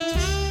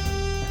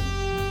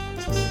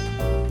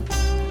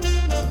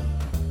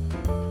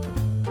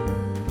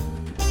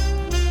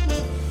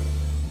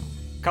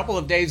A couple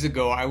of days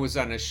ago, I was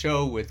on a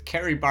show with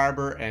Carrie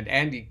Barber and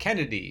Andy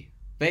Kennedy.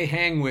 They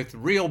hang with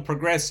real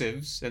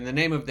progressives, and the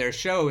name of their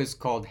show is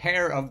called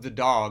Hair of the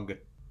Dog.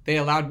 They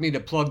allowed me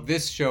to plug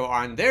this show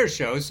on their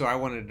show, so I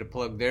wanted to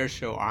plug their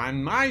show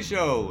on my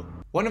show.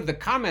 One of the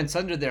comments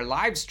under their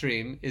live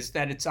stream is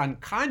that it's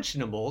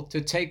unconscionable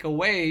to take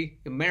away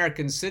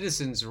American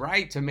citizens'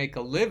 right to make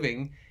a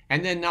living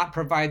and then not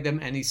provide them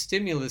any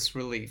stimulus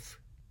relief.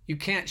 You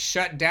can't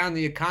shut down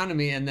the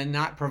economy and then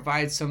not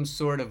provide some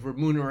sort of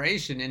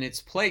remuneration in its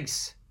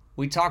place.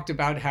 We talked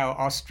about how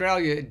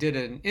Australia did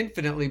an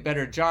infinitely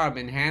better job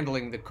in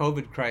handling the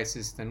COVID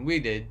crisis than we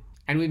did,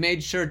 and we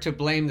made sure to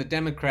blame the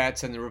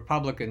Democrats and the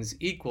Republicans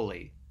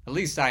equally. At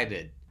least I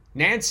did.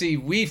 Nancy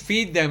 "We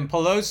Feed Them"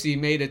 Pelosi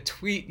made a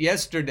tweet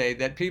yesterday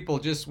that people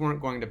just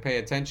weren't going to pay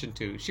attention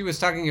to. She was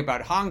talking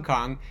about Hong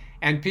Kong,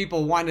 and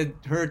people wanted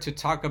her to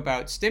talk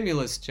about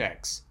stimulus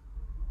checks.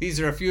 These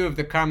are a few of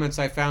the comments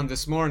I found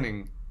this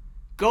morning.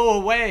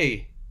 Go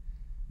away!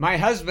 My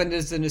husband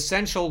is an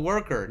essential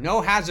worker,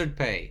 no hazard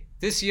pay.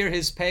 This year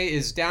his pay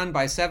is down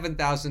by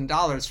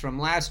 $7,000 from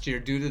last year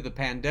due to the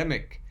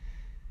pandemic.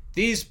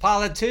 These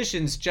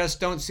politicians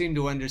just don't seem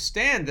to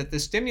understand that the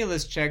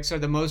stimulus checks are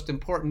the most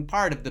important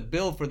part of the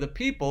bill for the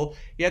people,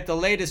 yet the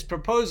latest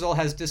proposal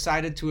has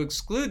decided to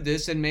exclude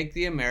this and make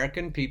the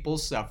American people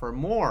suffer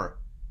more.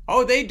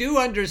 Oh, they do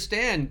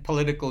understand,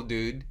 political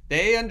dude.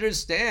 They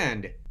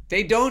understand.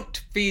 They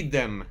don't feed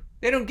them.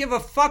 They don't give a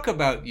fuck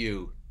about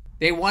you.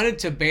 They wanted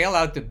to bail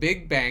out the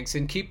big banks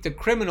and keep the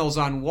criminals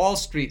on Wall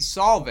Street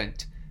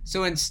solvent.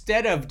 So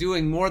instead of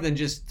doing more than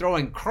just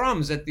throwing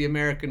crumbs at the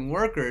American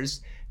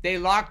workers, they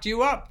locked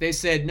you up. They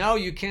said, no,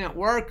 you can't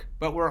work,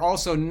 but we're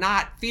also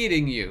not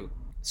feeding you.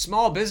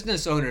 Small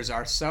business owners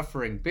are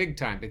suffering big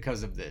time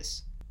because of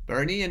this.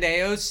 Bernie and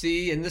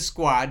AOC and the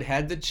squad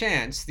had the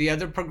chance, the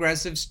other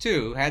progressives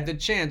too, had the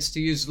chance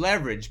to use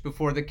leverage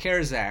before the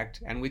CARES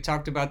Act, and we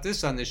talked about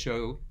this on the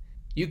show.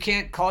 You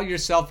can't call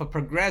yourself a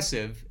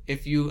progressive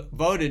if you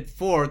voted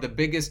for the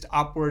biggest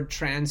upward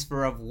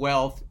transfer of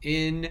wealth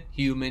in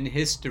human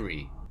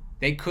history.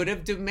 They could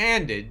have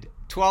demanded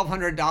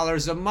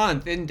 $1,200 a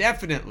month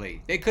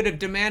indefinitely. They could have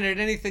demanded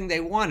anything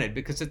they wanted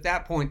because at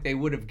that point they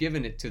would have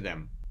given it to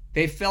them.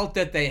 They felt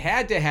that they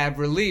had to have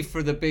relief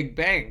for the big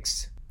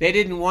banks. They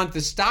didn't want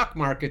the stock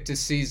market to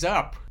seize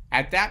up.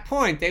 At that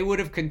point, they would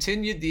have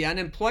continued the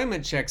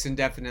unemployment checks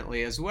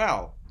indefinitely as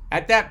well.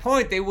 At that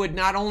point, they would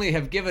not only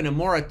have given a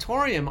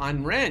moratorium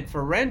on rent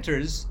for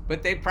renters,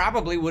 but they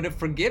probably would have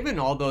forgiven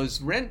all those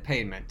rent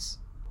payments.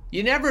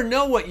 You never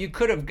know what you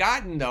could have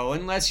gotten, though,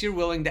 unless you're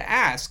willing to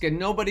ask, and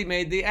nobody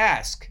made the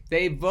ask.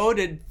 They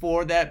voted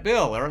for that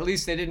bill, or at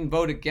least they didn't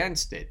vote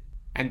against it.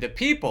 And the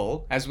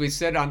people, as we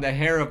said on the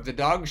Hair of the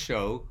Dog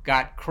show,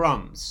 got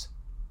crumbs.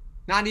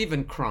 Not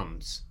even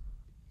crumbs.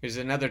 Here's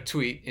another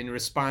tweet in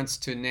response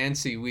to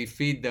Nancy "We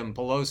Feed Them"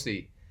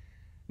 Pelosi.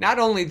 Not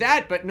only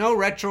that, but no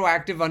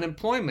retroactive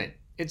unemployment.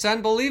 It's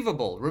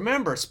unbelievable.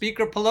 Remember,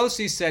 Speaker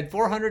Pelosi said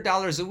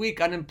 $400 a week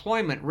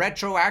unemployment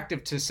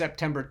retroactive to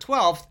September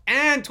 12th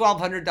and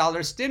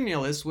 $1,200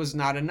 stimulus was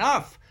not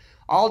enough.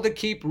 All to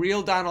keep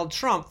real Donald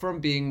Trump from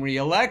being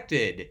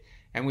reelected.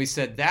 And we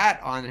said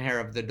that on Hair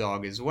of the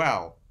Dog as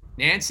well.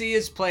 Nancy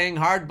is playing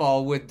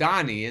hardball with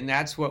Donnie, and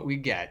that's what we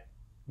get.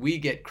 We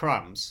get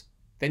crumbs.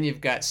 Then you've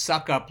got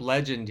Suck Up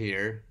Legend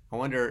here. I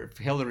wonder if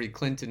Hillary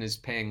Clinton is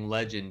paying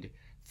Legend.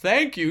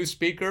 Thank you,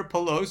 Speaker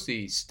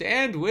Pelosi.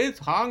 Stand with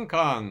Hong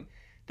Kong.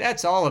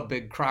 That's all a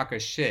big crock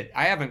of shit.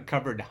 I haven't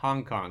covered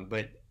Hong Kong,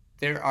 but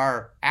there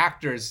are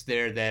actors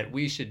there that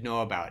we should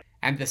know about.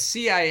 And the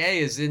CIA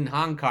is in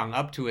Hong Kong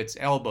up to its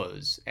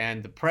elbows,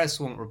 and the press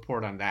won't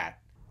report on that.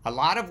 A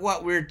lot of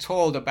what we're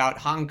told about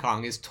Hong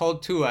Kong is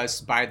told to us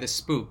by the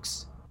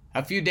spooks.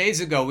 A few days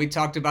ago, we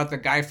talked about the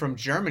guy from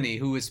Germany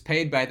who was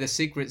paid by the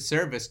Secret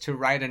Service to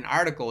write an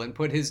article and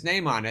put his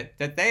name on it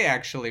that they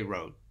actually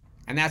wrote.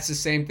 And that's the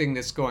same thing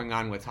that's going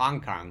on with Hong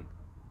Kong.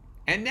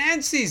 And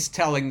Nancy's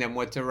telling them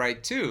what to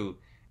write too.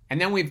 And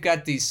then we've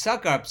got these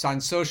suck-ups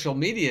on social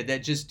media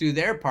that just do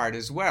their part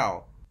as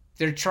well.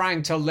 They're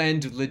trying to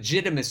lend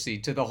legitimacy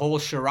to the whole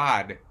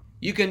charade.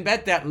 You can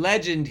bet that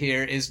Legend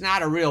here is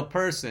not a real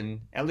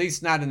person, at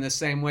least not in the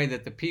same way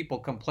that the people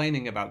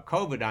complaining about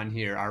COVID on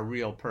here are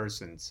real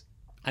persons.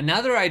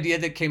 Another idea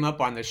that came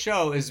up on the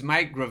show is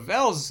Mike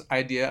Gravel's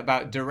idea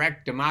about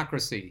direct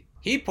democracy.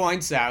 He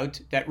points out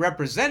that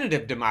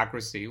representative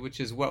democracy, which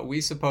is what we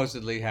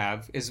supposedly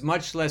have, is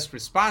much less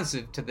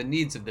responsive to the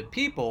needs of the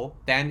people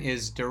than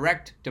is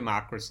direct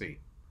democracy.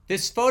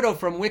 This photo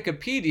from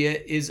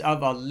Wikipedia is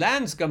of a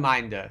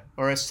Landsgemeinde,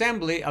 or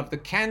assembly of the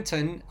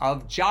canton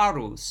of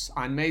Glarus,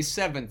 on May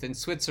 7th in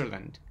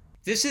Switzerland.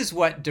 This is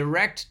what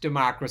direct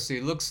democracy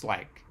looks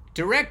like.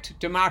 Direct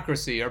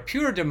democracy, or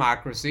pure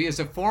democracy, is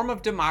a form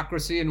of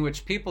democracy in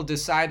which people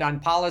decide on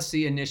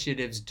policy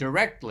initiatives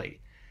directly.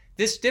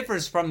 This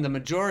differs from the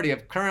majority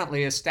of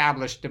currently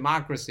established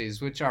democracies,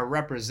 which are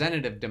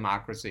representative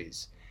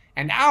democracies.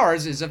 And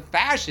ours is a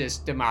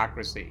fascist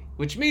democracy,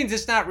 which means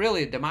it's not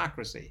really a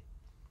democracy.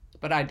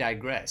 But I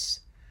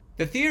digress.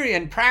 The theory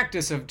and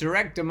practice of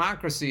direct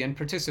democracy and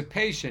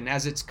participation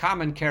as its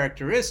common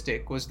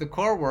characteristic was the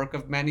core work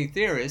of many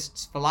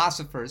theorists,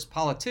 philosophers,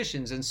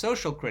 politicians, and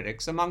social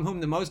critics, among whom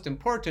the most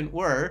important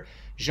were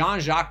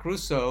Jean-Jacques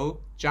Rousseau,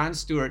 John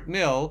Stuart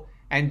Mill,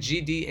 and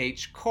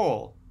G.D.H.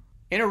 Cole.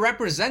 In a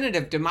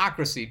representative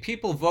democracy,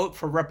 people vote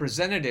for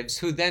representatives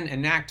who then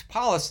enact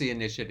policy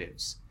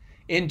initiatives.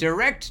 In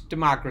direct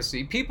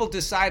democracy, people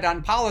decide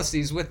on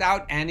policies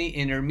without any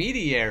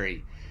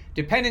intermediary.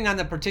 Depending on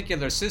the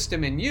particular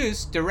system in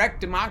use, direct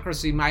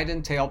democracy might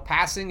entail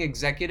passing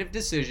executive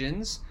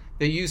decisions,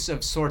 the use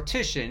of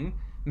sortition,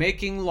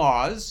 making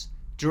laws,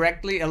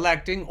 directly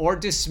electing or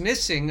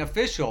dismissing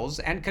officials,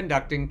 and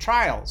conducting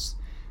trials.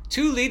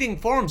 Two leading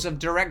forms of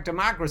direct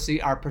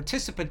democracy are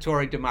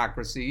participatory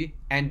democracy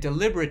and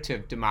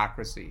deliberative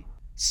democracy.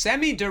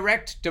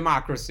 Semi-direct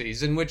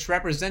democracies, in which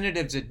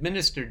representatives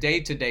administer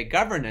day-to-day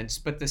governance,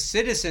 but the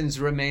citizens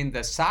remain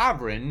the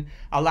sovereign,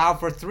 allow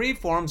for three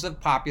forms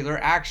of popular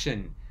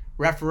action: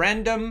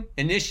 referendum,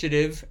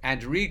 initiative,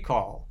 and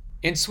recall.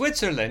 In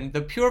Switzerland,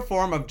 the pure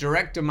form of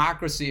direct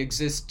democracy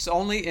exists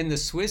only in the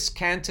Swiss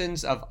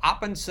cantons of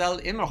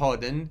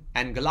Appenzell-Innerrhoden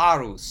and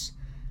Glarus.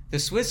 The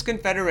Swiss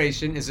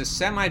Confederation is a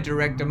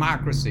semi-direct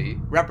democracy,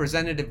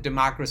 representative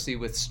democracy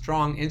with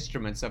strong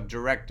instruments of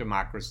direct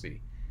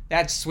democracy.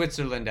 That's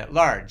Switzerland at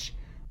large.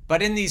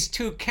 But in these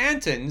two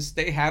cantons,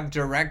 they have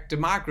direct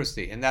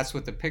democracy, and that's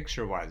what the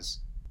picture was.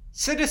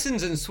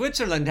 Citizens in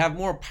Switzerland have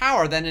more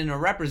power than in a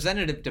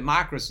representative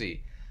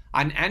democracy.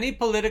 On any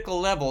political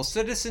level,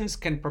 citizens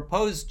can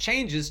propose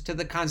changes to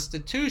the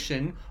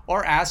constitution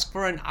or ask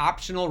for an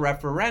optional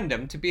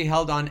referendum to be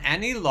held on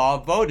any law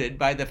voted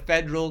by the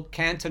federal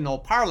cantonal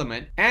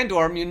parliament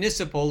and/or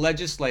municipal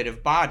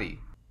legislative body.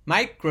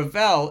 Mike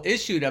Gravel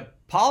issued a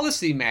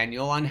policy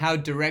manual on how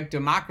direct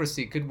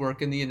democracy could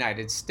work in the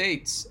United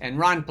States, and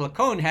Ron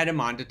Placone had him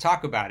on to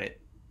talk about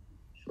it.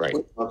 Right.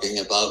 We're talking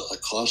about a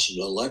cost of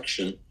an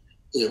election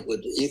that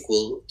would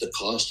equal the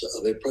cost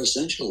of a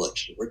presidential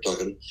election. We're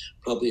talking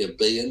probably $1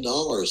 billion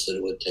that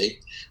it would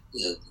take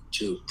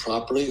to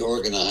properly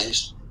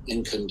organize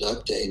and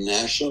conduct a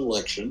national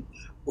election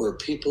where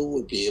people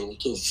would be able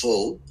to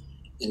vote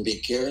and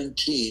be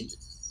guaranteed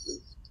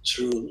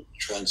through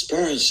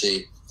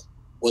transparency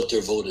what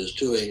their vote is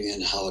doing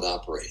and how it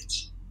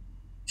operates,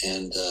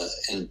 and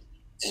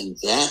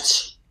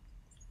that's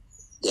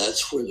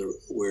where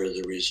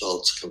the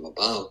results come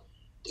about.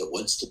 That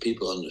once the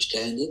people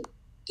understand it,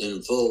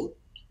 then vote,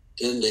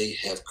 then they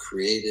have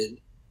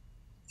created,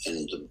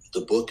 and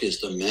the book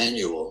is the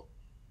manual,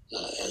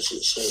 as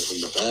it says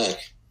in the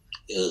back,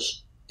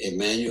 is a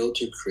manual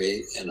to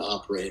create and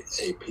operate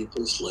a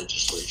people's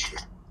legislature.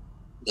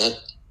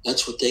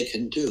 That's what they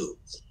can do.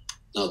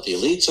 Now, the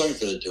elites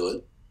aren't going to do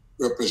it.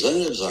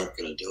 Representatives aren't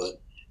going to do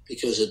it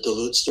because it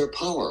dilutes their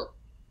power.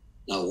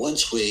 Now,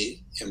 once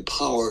we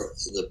empower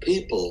the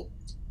people,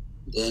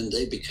 then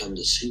they become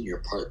the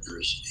senior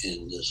partners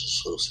in this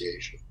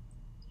association.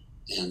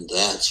 And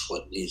that's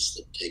what needs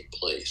to take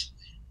place.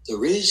 The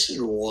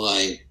reason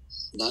why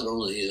not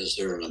only is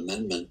there an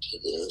amendment to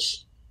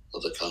this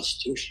of the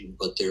Constitution,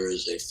 but there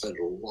is a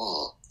federal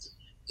law.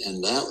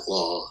 And that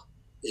law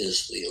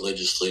is the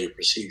Legislative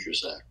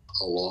Procedures Act,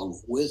 along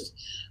with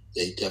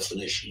the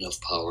definition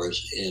of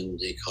powers in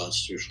the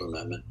constitutional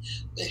amendment.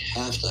 They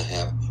have to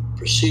have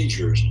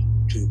procedures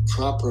to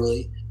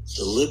properly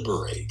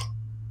deliberate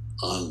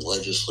on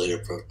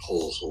legislative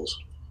proposals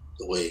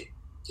the way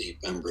the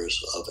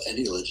members of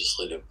any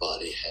legislative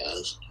body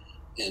has.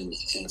 And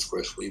of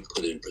course, we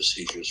put in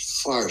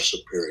procedures far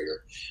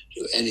superior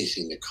to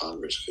anything that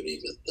Congress could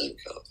even think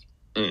of.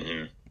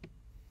 Mm-hmm.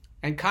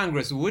 And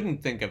Congress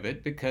wouldn't think of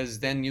it because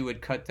then you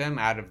would cut them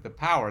out of the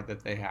power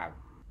that they have.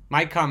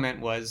 My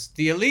comment was,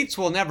 the elites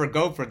will never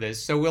go for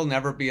this, so we'll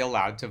never be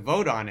allowed to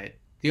vote on it.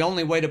 The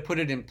only way to put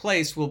it in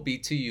place will be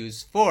to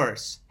use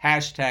force.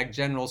 #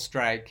 general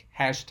strike, #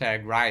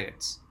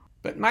 riots.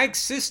 But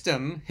Mike's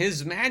system,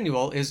 his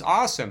manual, is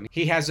awesome.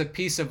 He has a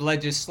piece of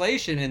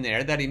legislation in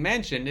there that he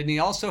mentioned, and he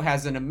also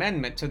has an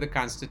amendment to the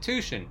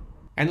Constitution.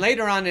 And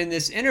later on in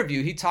this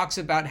interview, he talks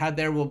about how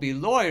there will be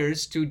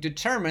lawyers to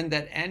determine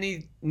that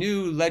any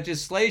new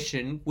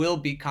legislation will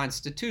be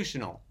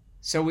constitutional.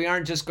 So we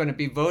aren't just going to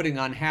be voting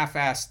on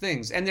half-assed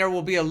things. And there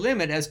will be a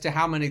limit as to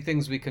how many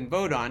things we can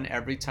vote on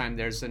every time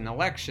there's an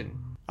election.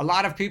 A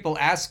lot of people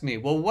ask me,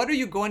 well, what are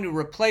you going to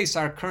replace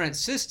our current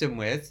system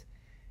with?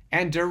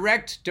 And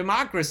direct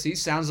democracy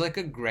sounds like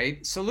a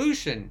great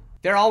solution.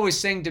 They're always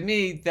saying to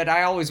me that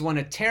I always want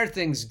to tear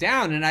things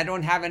down and I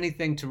don't have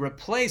anything to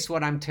replace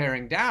what I'm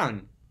tearing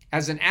down.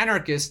 As an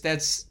anarchist,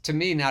 that's to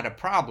me not a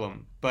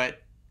problem.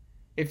 But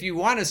if you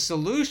want a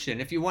solution,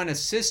 if you want a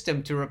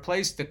system to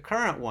replace the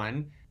current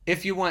one,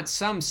 if you want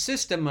some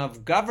system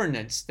of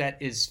governance that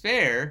is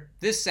fair,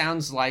 this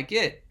sounds like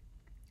it.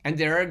 And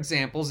there are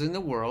examples in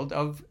the world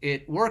of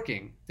it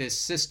working, this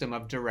system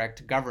of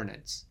direct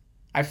governance.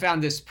 I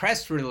found this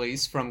press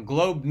release from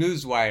Globe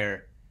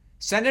Newswire.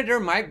 Senator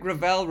Mike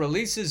Gravel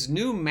releases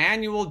new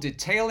manual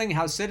detailing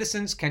how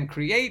citizens can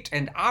create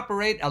and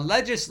operate a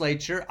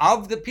legislature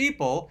of the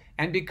people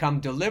and become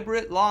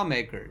deliberate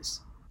lawmakers.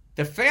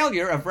 The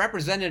failure of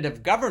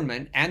representative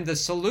government and the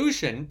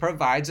solution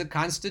provides a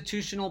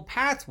constitutional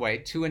pathway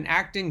to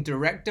enacting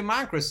direct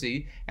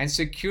democracy and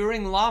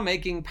securing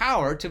lawmaking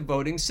power to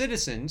voting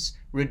citizens,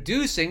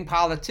 reducing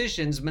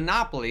politicians'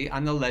 monopoly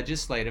on the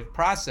legislative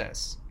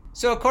process.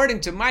 So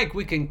according to Mike,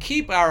 we can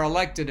keep our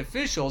elected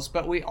officials,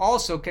 but we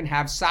also can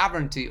have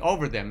sovereignty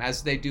over them,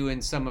 as they do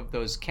in some of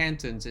those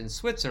cantons in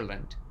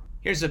Switzerland.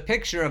 Here's a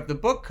picture of the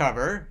book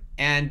cover,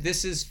 and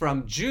this is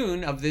from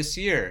June of this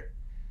year.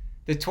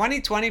 The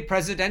 2020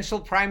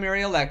 presidential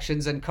primary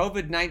elections and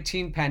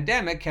COVID-19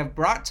 pandemic have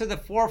brought to the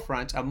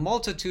forefront a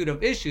multitude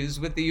of issues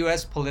with the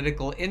U.S.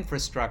 political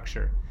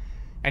infrastructure.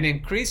 An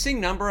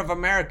increasing number of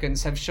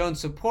Americans have shown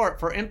support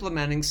for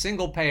implementing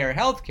single-payer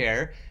health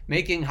care,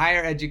 making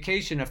higher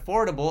education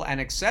affordable and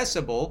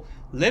accessible,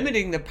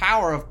 limiting the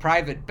power of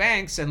private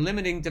banks, and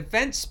limiting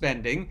defense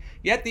spending,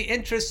 yet the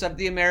interests of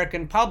the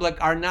American public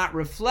are not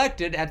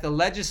reflected at the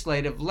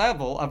legislative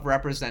level of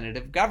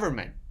representative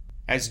government.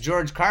 As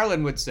George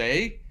Carlin would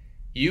say,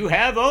 you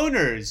have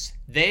owners.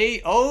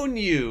 They own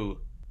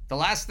you. The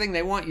last thing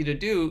they want you to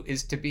do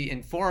is to be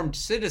informed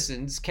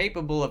citizens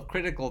capable of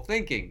critical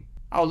thinking.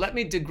 Oh, let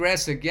me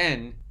digress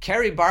again.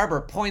 Carrie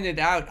Barber pointed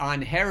out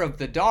on Hair of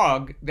the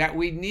Dog that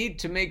we need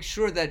to make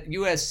sure that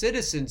U.S.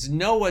 citizens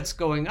know what's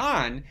going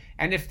on,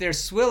 and if they're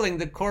swilling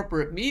the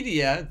corporate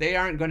media, they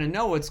aren't going to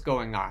know what's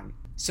going on.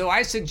 So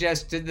I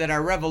suggested that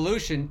our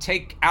revolution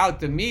take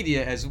out the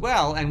media as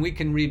well, and we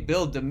can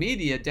rebuild the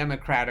media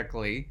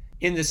democratically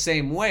in the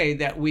same way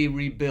that we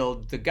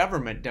rebuild the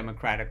government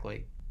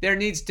democratically. There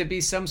needs to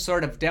be some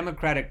sort of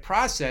democratic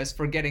process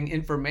for getting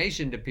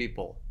information to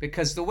people,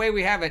 because the way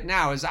we have it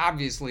now is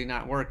obviously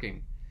not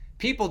working.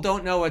 People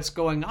don't know what's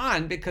going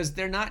on because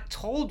they're not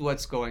told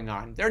what's going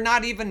on. They're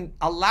not even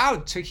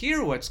allowed to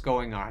hear what's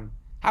going on.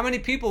 How many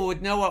people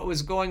would know what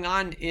was going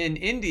on in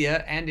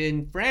India and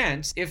in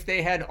France if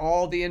they had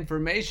all the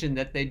information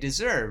that they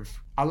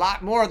deserve? A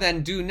lot more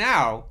than do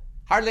now.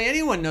 Hardly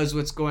anyone knows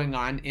what's going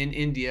on in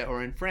India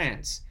or in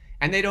France.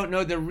 And they don't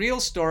know the real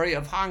story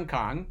of Hong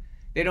Kong.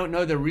 They don't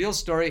know the real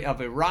story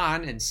of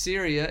Iran and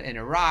Syria and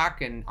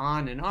Iraq and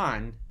on and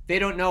on. They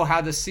don't know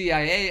how the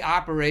CIA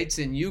operates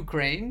in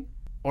Ukraine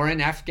or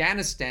in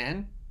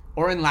Afghanistan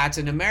or in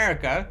Latin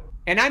America.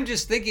 And I'm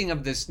just thinking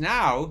of this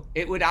now.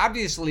 It would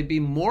obviously be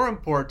more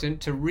important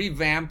to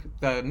revamp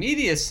the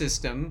media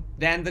system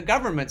than the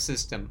government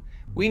system.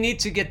 We need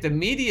to get the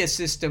media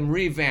system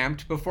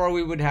revamped before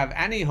we would have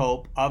any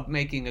hope of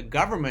making a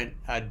government,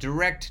 a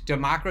direct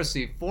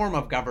democracy form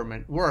of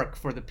government, work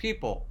for the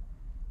people.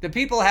 The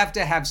people have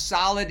to have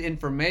solid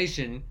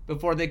information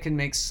before they can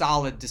make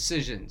solid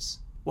decisions.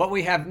 What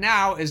we have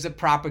now is a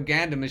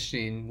propaganda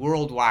machine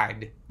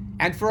worldwide.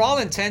 And for all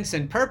intents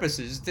and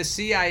purposes, the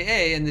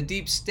CIA and the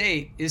deep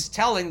state is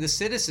telling the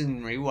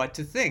citizenry what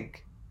to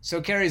think.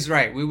 So Carrie's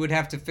right, we would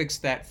have to fix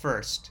that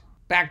first.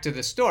 Back to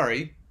the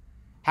story.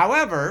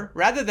 However,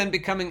 rather than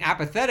becoming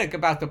apathetic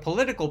about the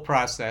political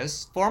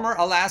process, former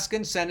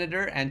Alaskan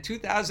Senator and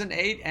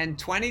 2008 and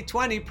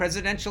 2020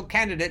 presidential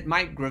candidate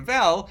Mike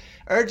Gravel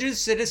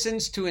urges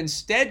citizens to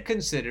instead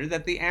consider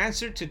that the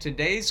answer to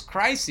today's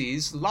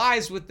crises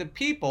lies with the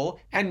people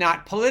and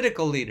not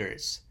political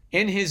leaders.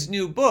 In his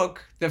new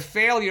book, The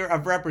Failure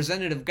of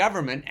Representative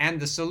Government and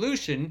the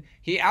Solution,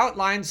 he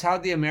outlines how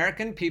the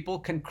American people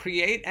can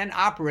create and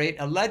operate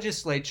a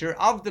legislature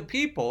of the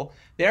people,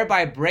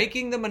 thereby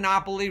breaking the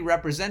monopoly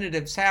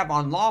representatives have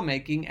on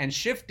lawmaking and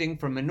shifting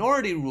from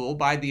minority rule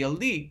by the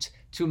elite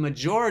to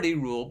majority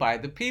rule by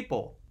the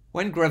people.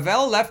 When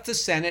Gravel left the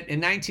Senate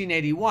in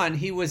 1981,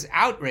 he was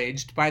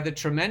outraged by the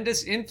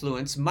tremendous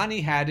influence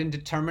money had in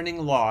determining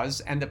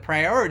laws and the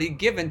priority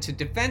given to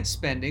defense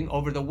spending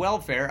over the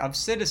welfare of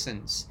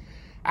citizens.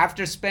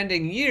 After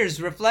spending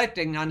years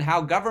reflecting on how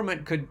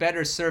government could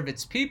better serve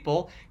its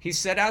people, he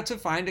set out to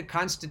find a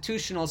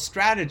constitutional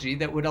strategy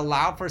that would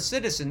allow for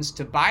citizens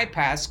to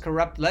bypass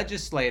corrupt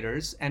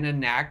legislators and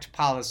enact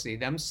policy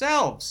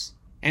themselves.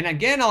 And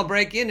again, I'll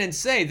break in and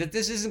say that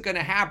this isn't going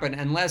to happen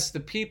unless the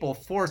people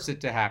force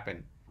it to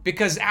happen.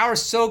 Because our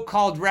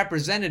so-called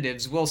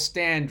representatives will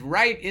stand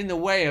right in the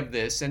way of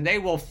this, and they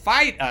will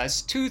fight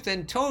us tooth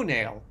and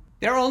toenail.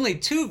 There are only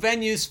two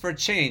venues for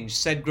change,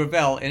 said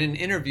Gravel in an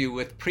interview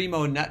with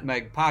Primo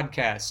Nutmeg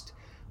podcast.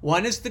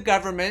 One is the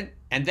government,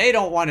 and they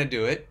don't want to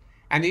do it.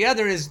 And the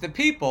other is the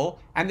people,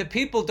 and the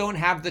people don't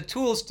have the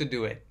tools to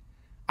do it.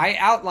 I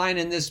outline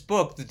in this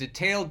book the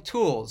detailed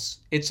tools.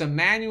 It's a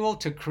manual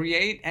to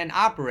create and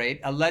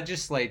operate a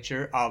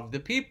legislature of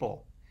the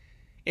people.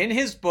 In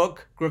his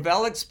book,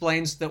 Gravel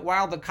explains that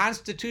while the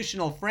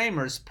constitutional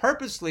framers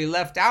purposely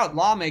left out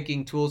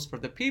lawmaking tools for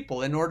the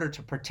people in order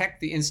to protect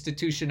the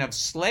institution of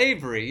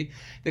slavery,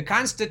 the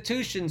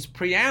Constitution's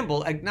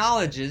preamble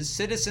acknowledges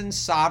citizens'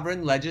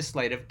 sovereign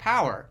legislative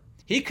power.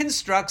 He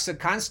constructs a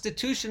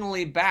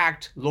constitutionally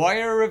backed,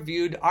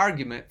 lawyer-reviewed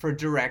argument for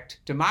direct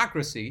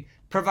democracy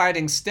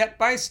providing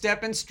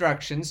step-by-step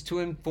instructions to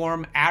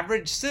inform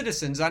average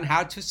citizens on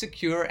how to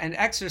secure and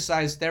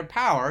exercise their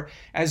power,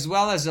 as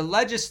well as a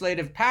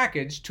legislative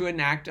package to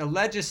enact a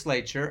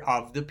legislature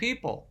of the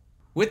people.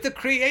 With the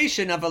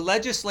creation of a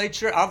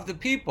legislature of the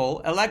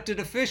people, elected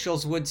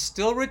officials would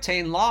still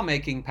retain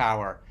lawmaking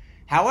power.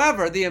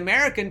 However, the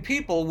American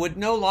people would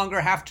no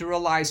longer have to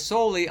rely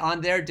solely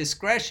on their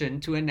discretion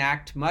to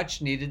enact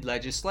much-needed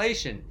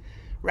legislation.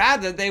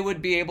 Rather, they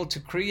would be able to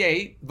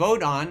create,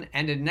 vote on,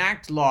 and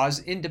enact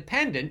laws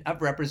independent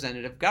of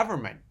representative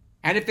government.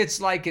 And if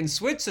it's like in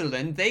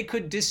Switzerland, they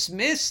could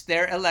dismiss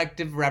their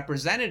elective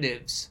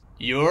representatives.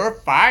 You're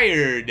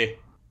fired!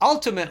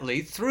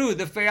 Ultimately, through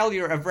the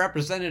failure of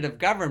representative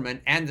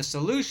government and the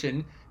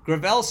solution,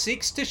 Gravel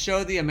seeks to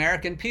show the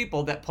American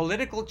people that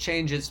political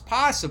change is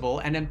possible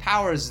and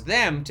empowers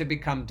them to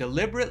become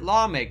deliberate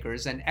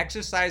lawmakers and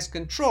exercise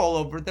control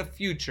over the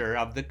future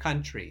of the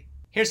country.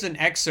 Here's an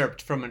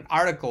excerpt from an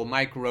article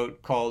Mike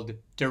wrote called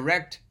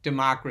Direct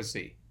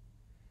Democracy.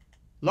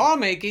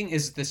 Lawmaking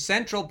is the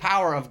central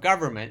power of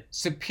government,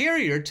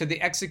 superior to the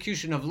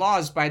execution of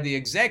laws by the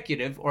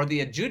executive or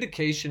the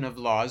adjudication of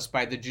laws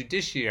by the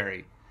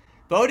judiciary.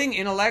 Voting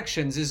in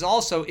elections is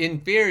also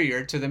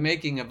inferior to the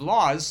making of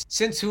laws,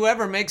 since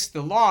whoever makes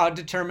the law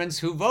determines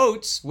who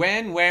votes,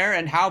 when, where,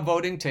 and how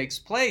voting takes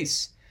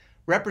place.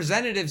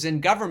 Representatives in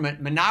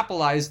government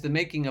monopolize the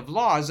making of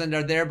laws and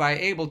are thereby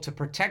able to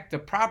protect the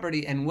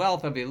property and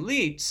wealth of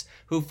elites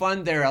who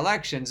fund their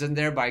elections and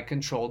thereby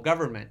control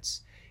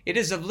governments. It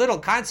is of little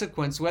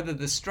consequence whether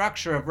the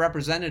structure of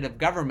representative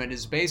government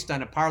is based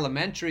on a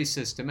parliamentary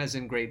system, as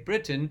in Great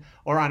Britain,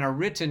 or on a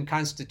written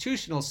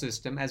constitutional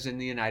system, as in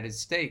the United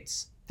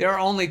States. There are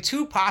only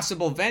two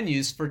possible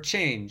venues for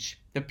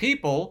change: the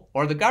people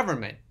or the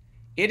government.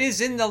 It is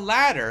in the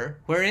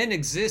latter wherein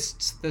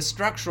exists the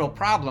structural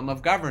problem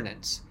of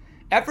governance.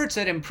 Efforts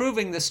at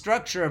improving the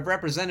structure of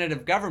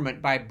representative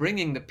government by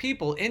bringing the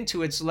people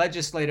into its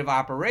legislative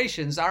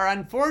operations are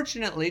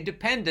unfortunately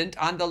dependent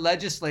on the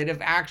legislative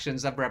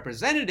actions of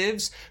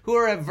representatives who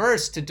are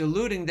averse to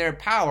diluting their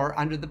power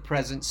under the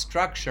present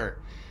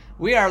structure.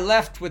 We are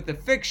left with the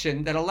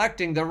fiction that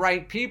electing the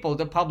right people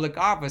to public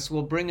office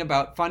will bring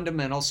about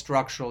fundamental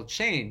structural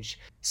change.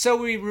 So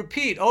we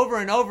repeat over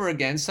and over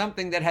again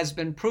something that has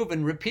been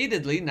proven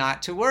repeatedly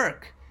not to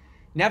work.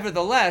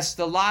 Nevertheless,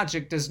 the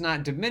logic does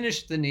not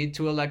diminish the need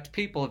to elect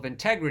people of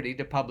integrity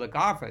to public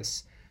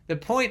office. The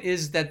point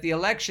is that the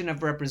election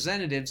of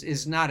representatives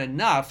is not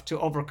enough to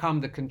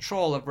overcome the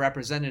control of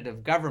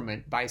representative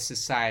government by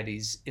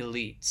society's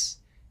elites.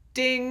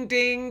 Ding,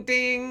 ding,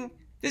 ding!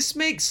 This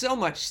makes so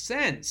much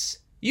sense.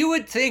 You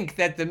would think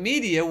that the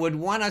media would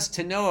want us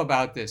to know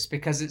about this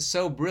because it's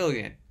so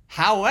brilliant.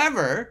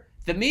 However,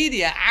 the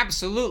media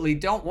absolutely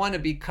don't want to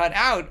be cut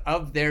out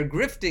of their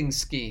grifting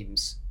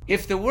schemes.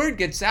 If the word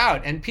gets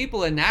out and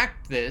people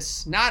enact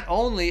this, not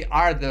only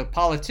are the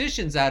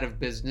politicians out of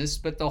business,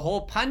 but the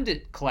whole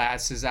pundit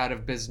class is out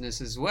of business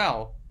as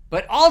well.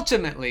 But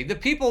ultimately, the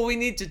people we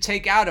need to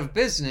take out of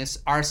business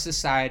are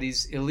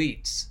society's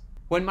elites.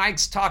 When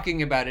Mike's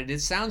talking about it,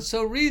 it sounds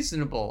so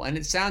reasonable, and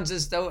it sounds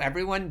as though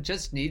everyone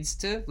just needs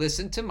to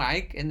listen to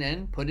Mike and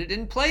then put it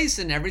in place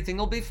and everything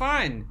will be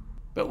fine.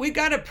 But we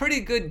got a pretty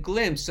good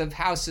glimpse of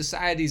how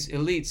society's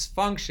elites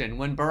function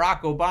when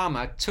Barack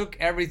Obama took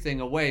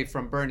everything away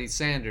from Bernie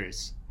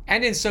Sanders.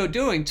 And in so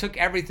doing, took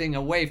everything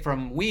away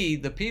from we,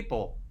 the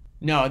people.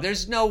 No,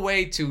 there's no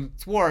way to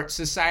thwart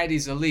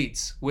society's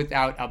elites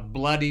without a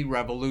bloody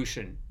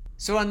revolution.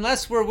 So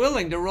unless we're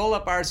willing to roll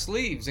up our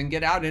sleeves and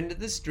get out into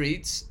the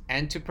streets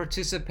and to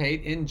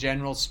participate in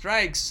general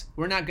strikes,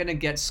 we're not going to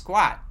get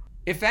squat.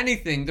 If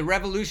anything, the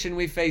revolution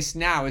we face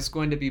now is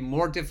going to be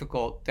more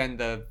difficult than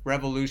the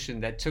revolution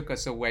that took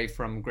us away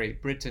from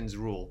Great Britain's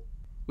rule.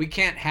 We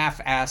can't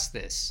half-ass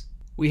this.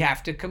 We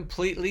have to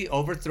completely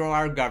overthrow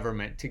our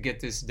government to get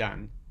this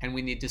done, and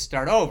we need to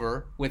start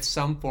over with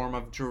some form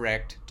of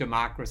direct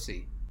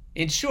democracy.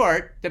 In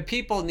short, the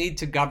people need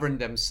to govern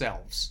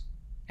themselves.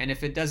 And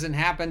if it doesn't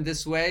happen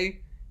this way,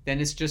 then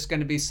it's just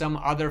going to be some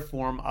other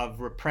form of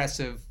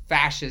repressive,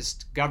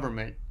 fascist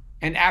government.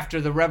 And after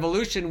the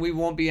revolution, we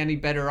won't be any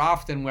better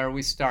off than where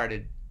we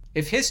started.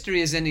 If history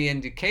is any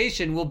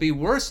indication, we'll be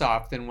worse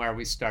off than where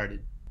we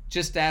started.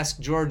 Just ask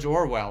George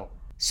Orwell.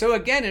 So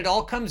again, it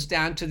all comes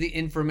down to the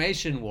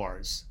information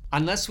wars.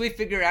 Unless we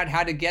figure out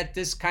how to get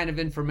this kind of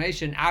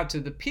information out to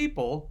the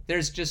people,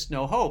 there's just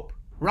no hope.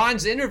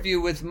 Ron's interview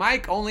with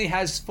Mike only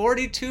has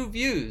 42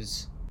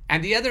 views.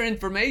 And the other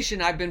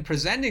information I've been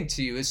presenting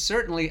to you is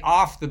certainly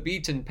off the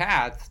beaten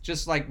path,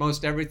 just like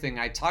most everything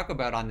I talk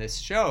about on this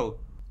show.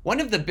 One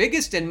of the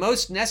biggest and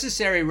most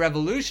necessary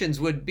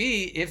revolutions would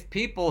be if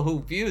people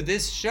who view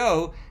this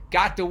show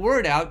got the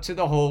word out to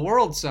the whole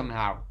world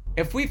somehow.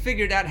 If we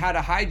figured out how to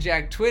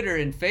hijack Twitter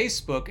and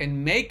Facebook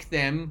and make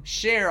them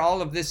share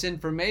all of this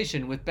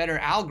information with better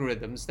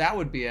algorithms, that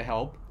would be a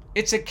help.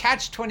 It's a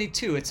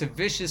catch-22. It's a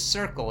vicious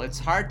circle. It's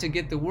hard to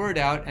get the word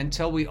out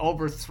until we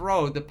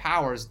overthrow the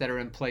powers that are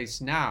in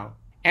place now.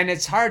 And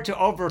it's hard to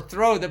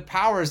overthrow the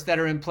powers that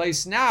are in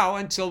place now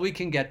until we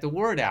can get the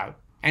word out.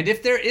 And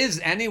if there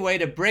is any way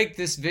to break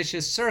this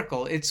vicious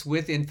circle, it's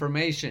with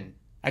information.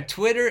 A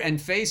Twitter and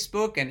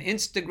Facebook and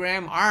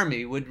Instagram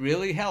army would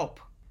really help.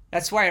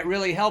 That's why it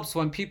really helps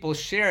when people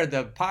share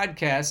the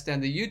podcast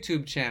and the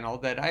YouTube channel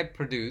that I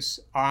produce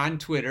on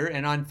Twitter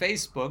and on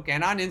Facebook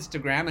and on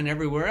Instagram and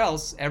everywhere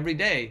else every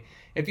day.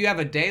 If you have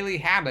a daily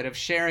habit of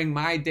sharing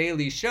my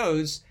daily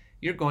shows,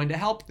 you're going to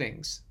help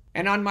things.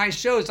 And on my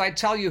shows, I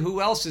tell you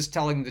who else is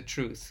telling the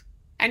truth.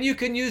 And you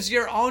can use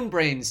your own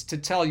brains to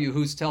tell you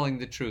who's telling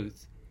the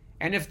truth.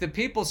 And if the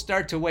people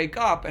start to wake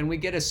up and we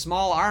get a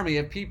small army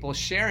of people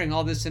sharing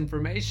all this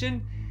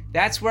information,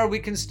 that's where we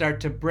can start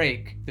to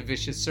break the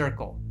vicious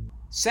circle.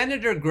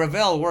 Senator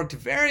Gravel worked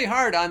very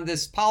hard on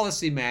this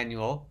policy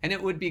manual, and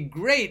it would be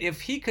great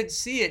if he could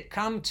see it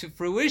come to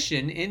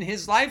fruition in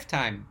his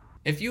lifetime.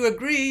 If you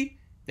agree,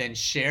 then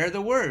share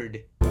the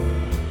word.